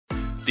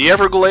The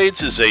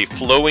Everglades is a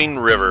flowing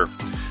river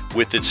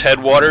with its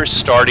headwaters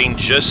starting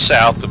just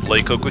south of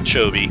Lake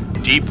Okeechobee,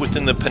 deep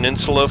within the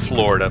peninsula of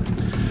Florida,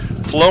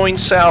 flowing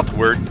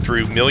southward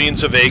through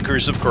millions of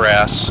acres of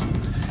grass,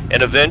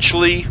 and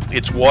eventually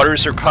its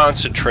waters are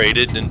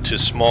concentrated into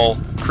small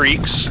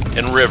creeks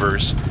and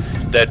rivers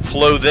that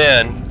flow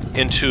then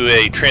into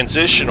a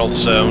transitional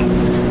zone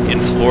in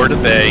Florida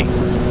Bay,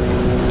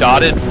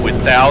 dotted with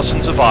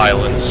thousands of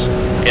islands,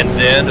 and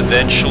then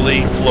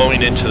eventually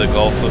flowing into the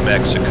Gulf of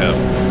Mexico.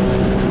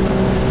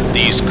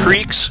 These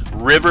creeks,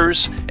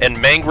 rivers,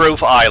 and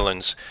mangrove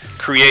islands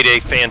create a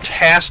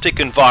fantastic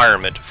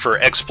environment for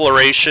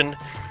exploration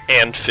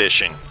and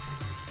fishing.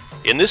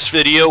 In this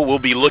video, we'll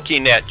be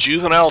looking at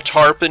juvenile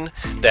tarpon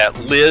that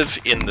live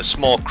in the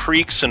small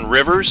creeks and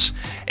rivers,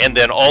 and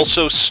then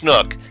also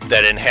snook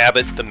that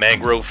inhabit the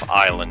mangrove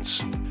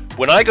islands.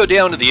 When I go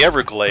down to the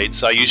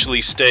Everglades, I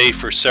usually stay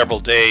for several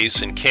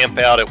days and camp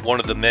out at one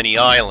of the many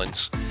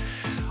islands.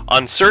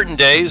 On certain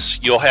days,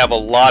 you'll have a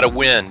lot of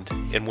wind,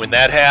 and when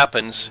that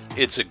happens,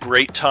 it's a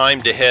great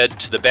time to head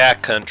to the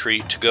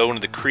backcountry to go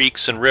into the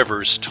creeks and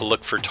rivers to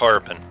look for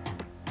tarpon.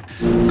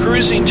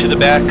 Cruising to the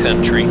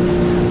backcountry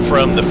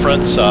from the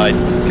front side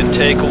can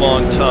take a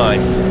long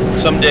time.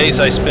 Some days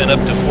I spend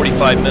up to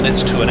 45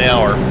 minutes to an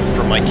hour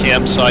from my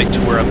campsite to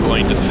where I'm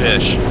going to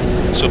fish.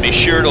 So be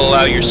sure to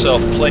allow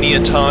yourself plenty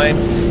of time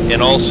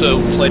and also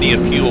plenty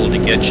of fuel to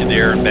get you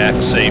there and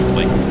back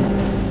safely.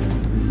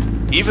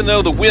 Even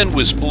though the wind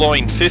was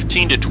blowing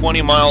 15 to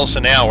 20 miles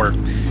an hour,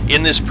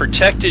 in this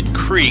protected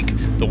creek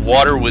the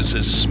water was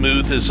as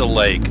smooth as a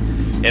lake.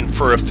 And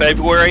for a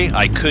February,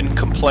 I couldn't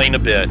complain a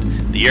bit.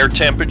 The air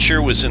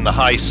temperature was in the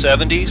high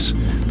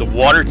 70s, the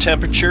water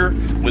temperature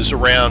was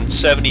around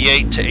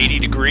 78 to 80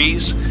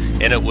 degrees,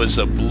 and it was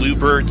a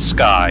bluebird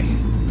sky.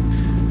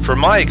 From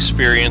my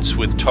experience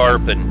with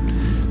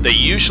tarpon, they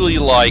usually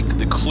like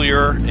the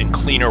clearer and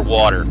cleaner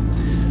water.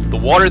 The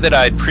water that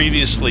I had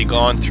previously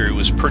gone through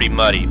was pretty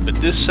muddy, but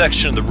this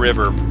section of the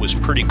river was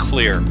pretty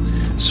clear,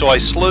 so I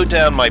slowed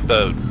down my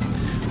boat.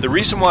 The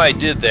reason why I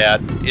did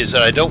that is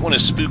that I don't want to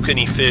spook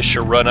any fish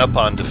or run up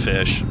onto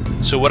fish.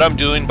 So what I'm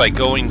doing by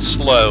going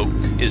slow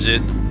is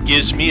it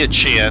gives me a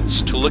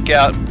chance to look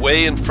out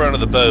way in front of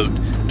the boat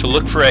to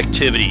look for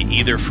activity,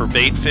 either for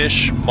bait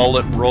fish,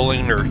 mullet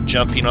rolling or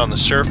jumping on the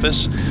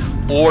surface,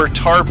 or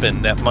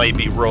tarpon that might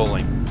be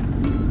rolling.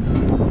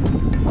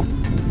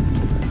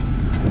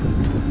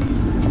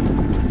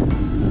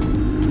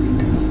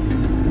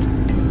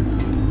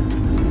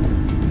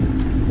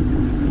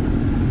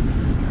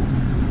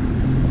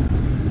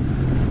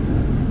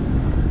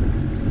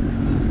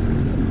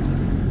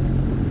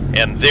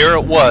 And there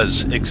it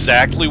was,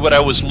 exactly what I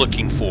was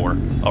looking for,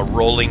 a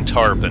rolling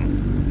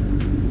tarpon.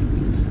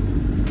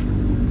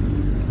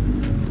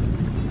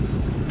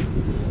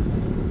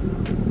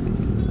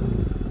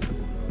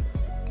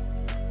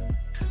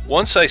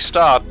 Once I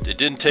stopped, it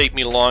didn't take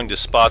me long to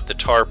spot the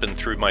tarpon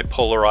through my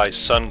polarized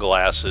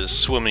sunglasses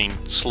swimming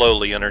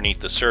slowly underneath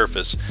the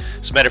surface.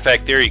 As a matter of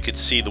fact, there you could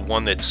see the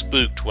one that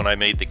spooked when I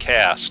made the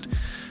cast.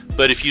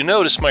 But if you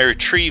notice, my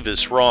retrieve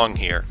is wrong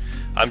here.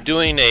 I'm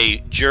doing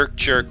a jerk,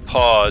 jerk,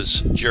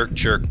 pause,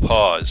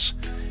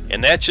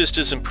 and that just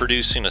isn't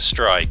producing a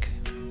strike.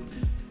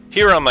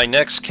 Here on my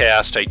next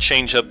cast, I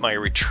change up my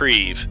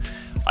retrieve.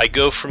 I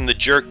go from the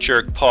jerk,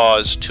 jerk,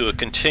 pause to a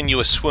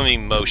continuous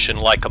swimming motion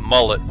like a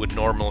mullet would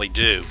normally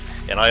do,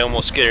 and I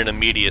almost get an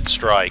immediate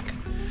strike.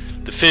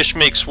 The fish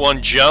makes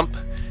one jump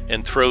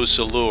and throws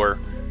the lure,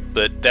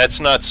 but that's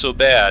not so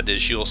bad,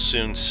 as you'll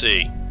soon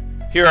see.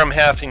 Here I'm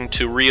having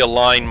to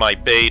realign my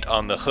bait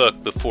on the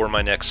hook before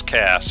my next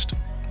cast.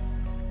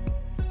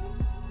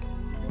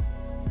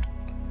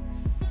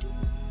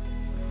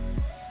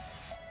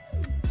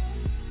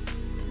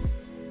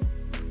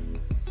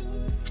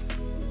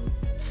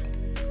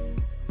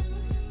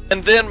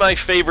 And then my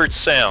favorite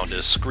sound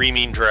is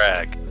screaming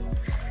drag.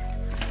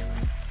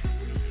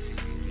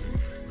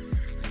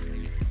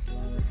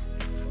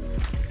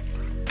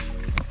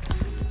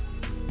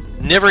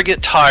 Never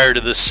get tired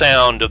of the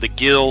sound of the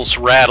gills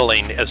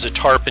rattling as the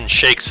tarpon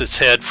shakes its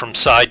head from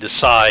side to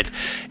side,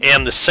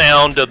 and the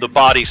sound of the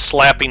body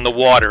slapping the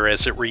water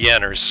as it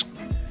re-enters.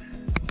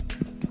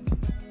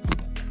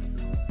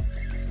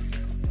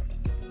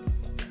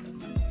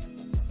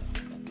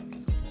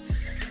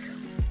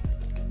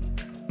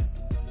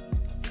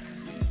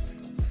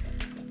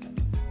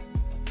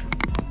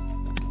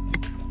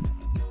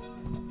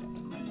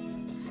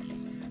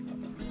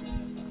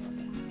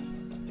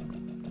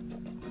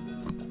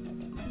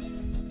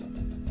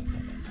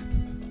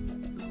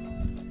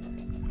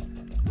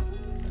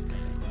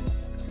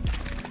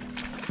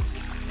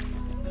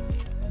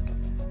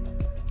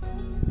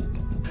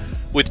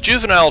 With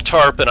juvenile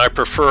tarpon, I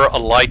prefer a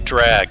light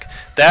drag.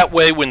 That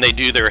way, when they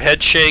do their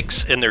head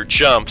shakes and their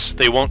jumps,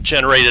 they won't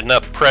generate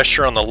enough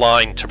pressure on the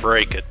line to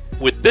break it.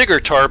 With bigger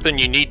tarpon,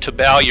 you need to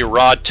bow your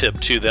rod tip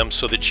to them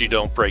so that you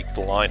don't break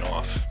the line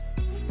off.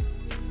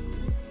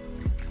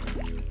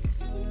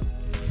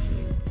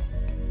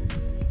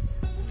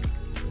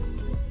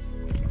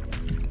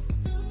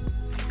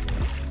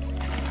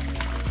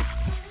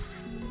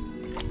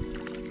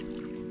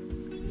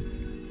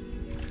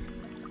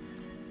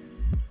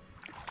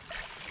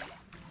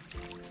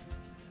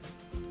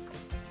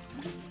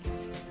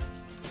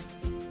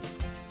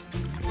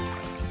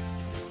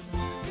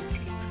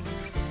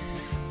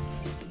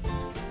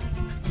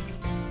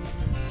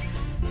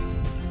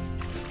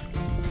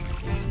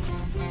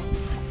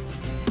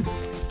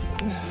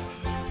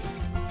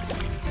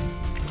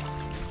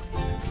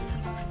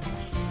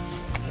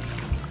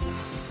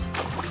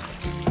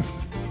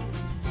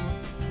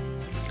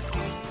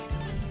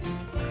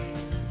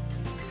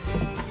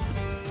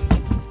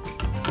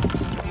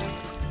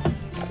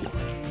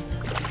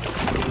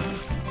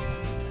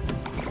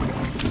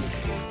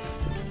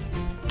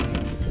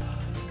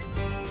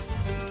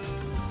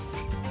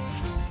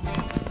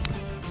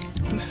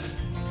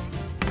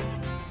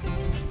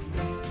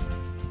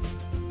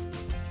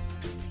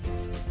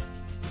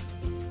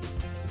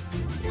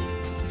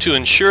 To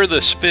ensure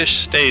this fish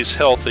stays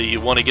healthy, you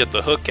want to get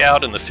the hook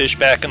out and the fish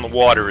back in the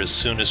water as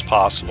soon as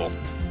possible.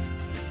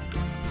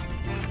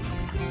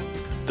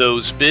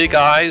 Those big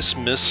eyes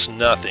miss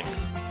nothing.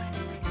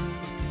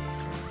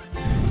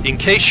 In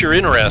case you're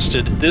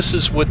interested, this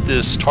is what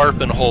this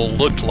tarpon hole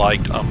looked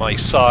like on my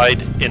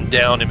side and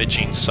down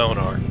imaging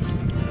sonar.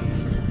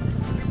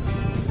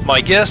 My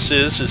guess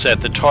is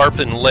that the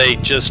tarpon lay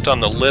just on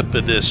the lip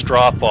of this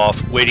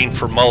drop-off, waiting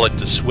for mullet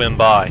to swim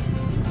by.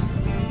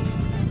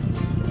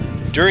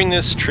 During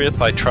this trip,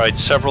 I tried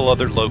several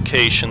other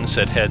locations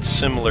that had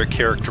similar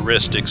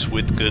characteristics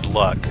with good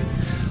luck.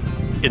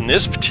 In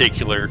this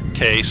particular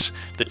case,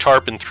 the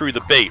tarpon threw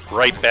the bait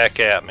right back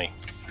at me.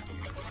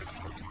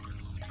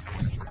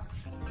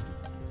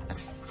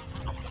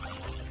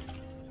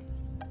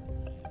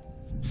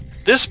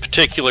 This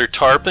particular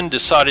tarpon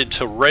decided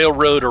to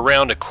railroad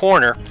around a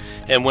corner,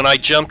 and when I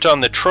jumped on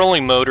the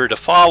trolling motor to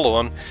follow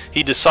him,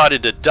 he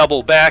decided to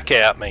double back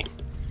at me.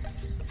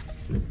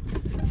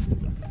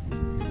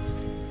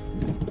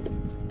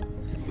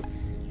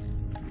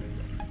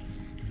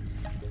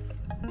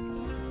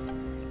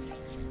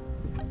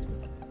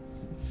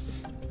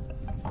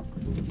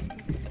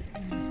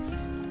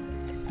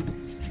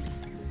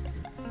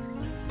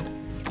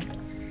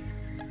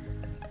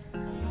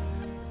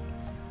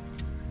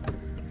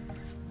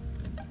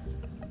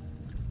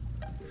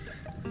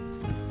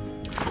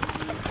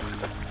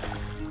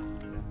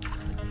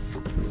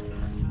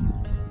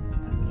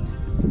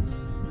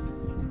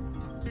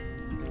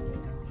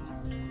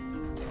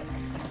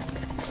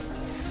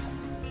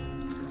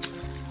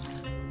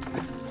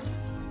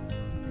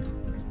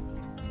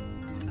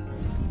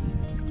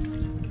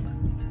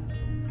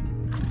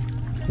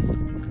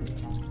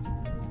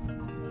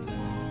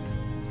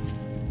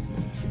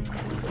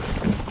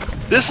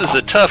 This is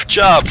a tough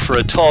job for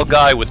a tall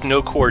guy with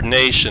no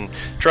coordination,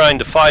 trying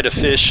to fight a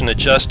fish and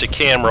adjust a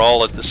camera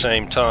all at the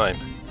same time.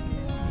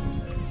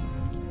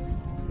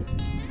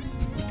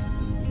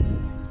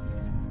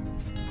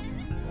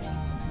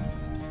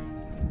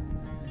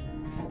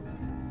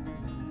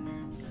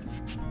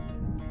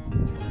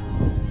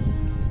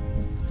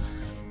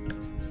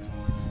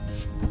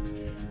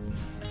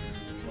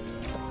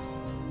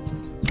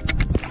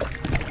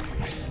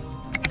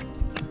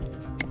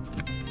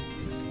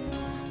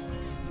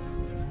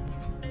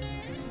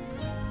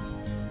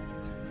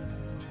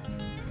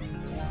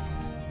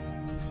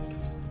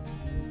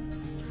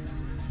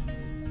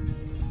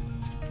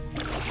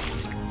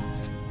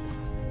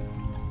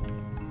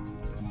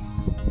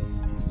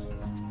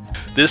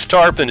 This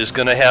tarpon is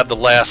going to have the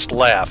last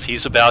laugh.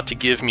 He's about to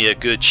give me a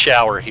good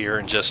shower here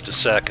in just a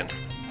second.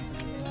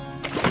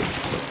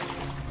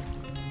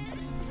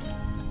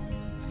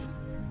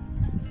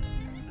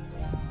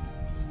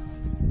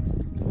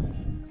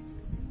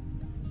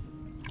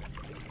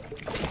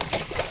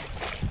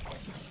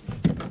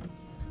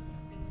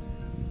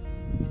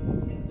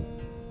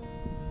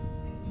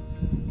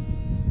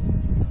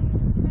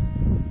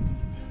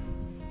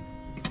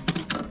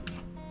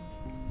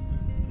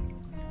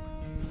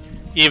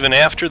 Even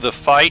after the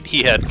fight,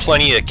 he had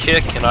plenty of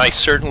kick, and I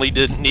certainly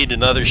didn't need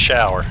another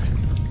shower.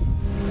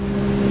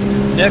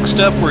 Next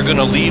up, we're going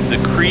to leave the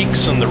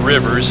creeks and the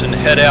rivers and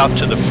head out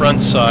to the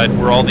front side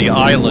where all the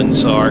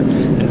islands are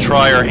and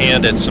try our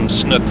hand at some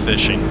snook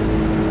fishing.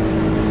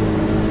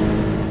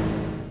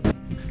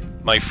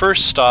 My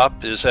first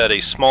stop is at a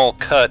small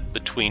cut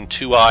between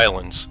two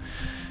islands.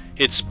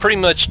 It's pretty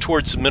much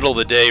towards the middle of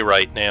the day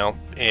right now,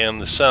 and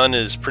the sun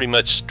is pretty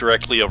much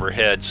directly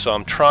overhead, so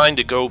I'm trying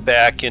to go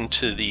back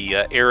into the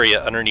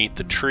area underneath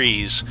the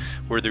trees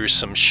where there's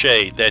some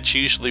shade. That's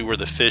usually where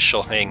the fish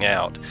will hang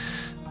out.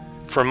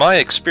 From my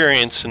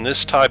experience in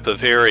this type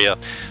of area,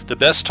 the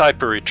best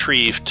type of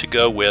retrieve to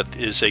go with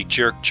is a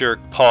jerk-jerk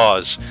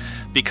pause,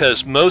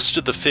 because most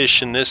of the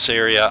fish in this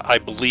area, I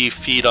believe,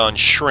 feed on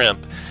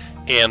shrimp,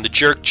 and the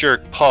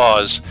jerk-jerk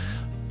pause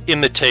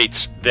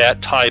imitates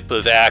that type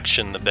of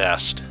action the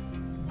best.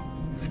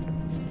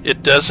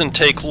 It doesn't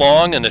take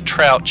long and a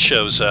trout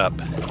shows up.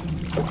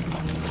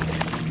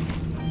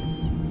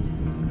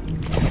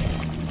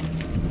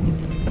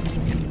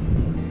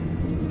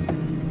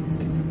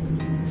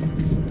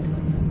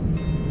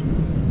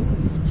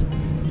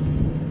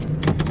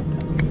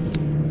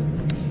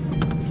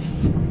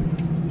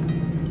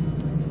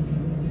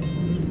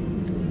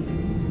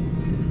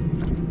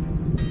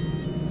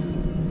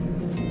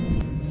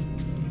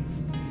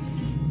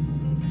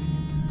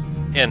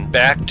 And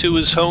back to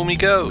his home he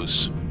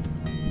goes.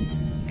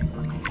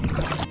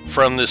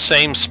 From the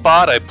same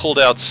spot, I pulled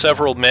out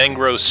several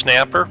mangrove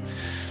snapper.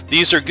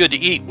 These are good to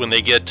eat when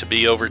they get to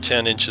be over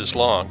 10 inches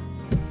long.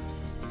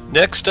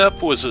 Next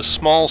up was a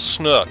small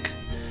snook.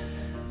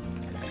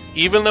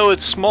 Even though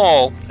it's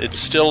small, it's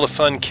still a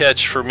fun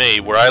catch for me.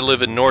 Where I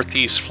live in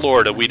northeast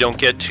Florida, we don't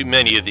get too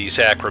many of these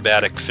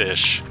acrobatic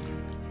fish.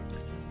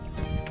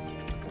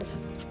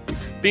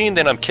 Being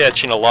that I'm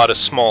catching a lot of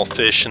small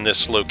fish in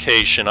this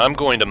location, I'm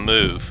going to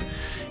move.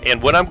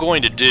 And what I'm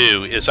going to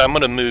do is I'm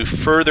going to move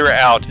further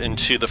out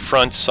into the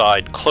front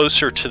side,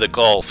 closer to the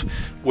Gulf,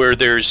 where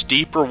there's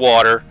deeper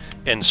water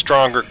and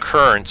stronger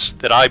currents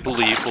that I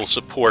believe will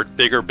support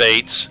bigger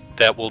baits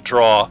that will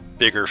draw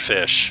bigger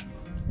fish.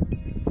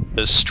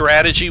 The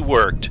strategy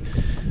worked.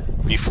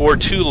 Before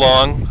too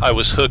long, I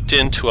was hooked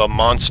into a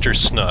monster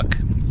snook.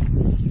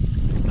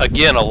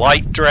 Again, a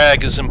light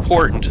drag is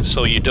important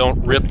so you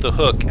don't rip the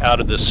hook out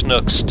of the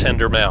snook's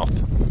tender mouth.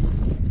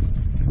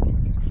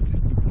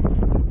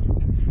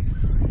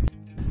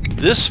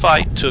 This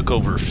fight took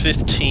over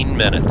 15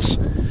 minutes.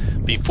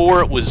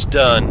 Before it was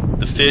done,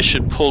 the fish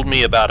had pulled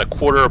me about a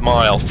quarter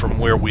mile from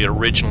where we had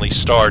originally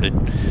started.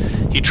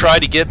 He tried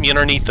to get me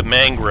underneath the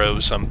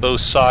mangroves on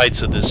both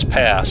sides of this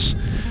pass.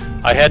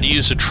 I had to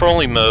use a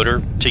trolling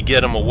motor to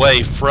get him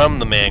away from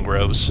the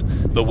mangroves,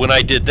 but when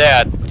I did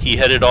that, he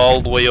headed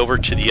all the way over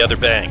to the other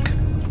bank.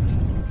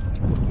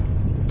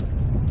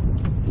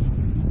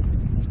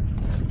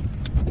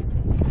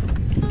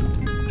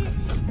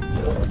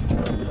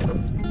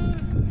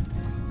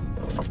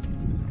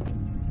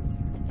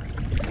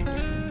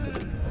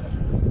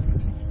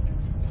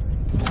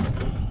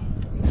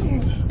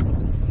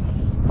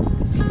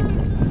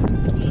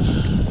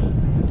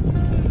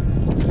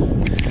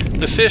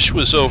 The fish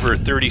was over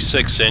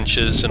 36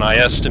 inches, and I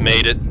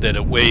estimated that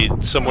it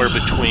weighed somewhere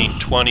between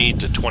 20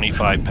 to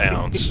 25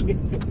 pounds.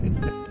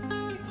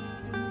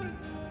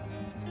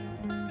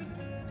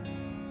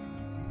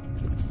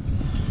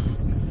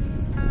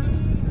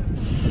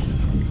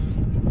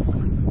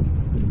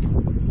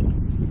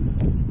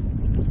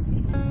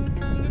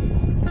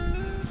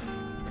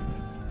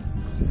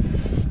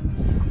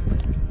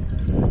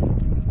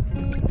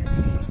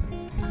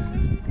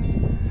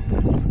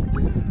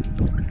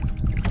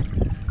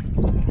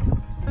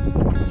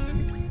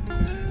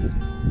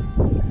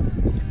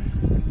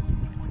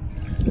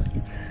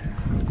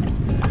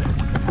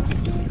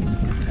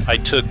 I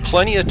took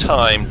plenty of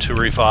time to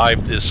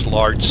revive this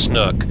large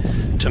snook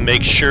to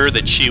make sure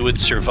that she would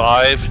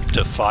survive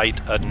to fight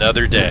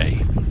another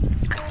day.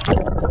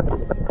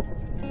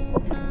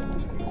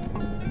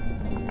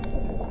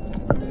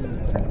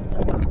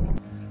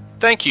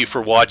 Thank you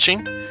for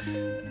watching.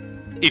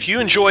 If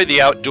you enjoy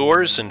the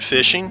outdoors and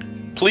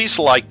fishing, please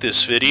like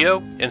this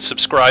video and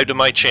subscribe to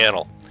my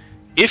channel.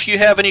 If you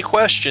have any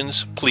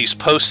questions, please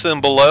post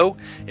them below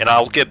and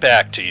I'll get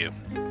back to you.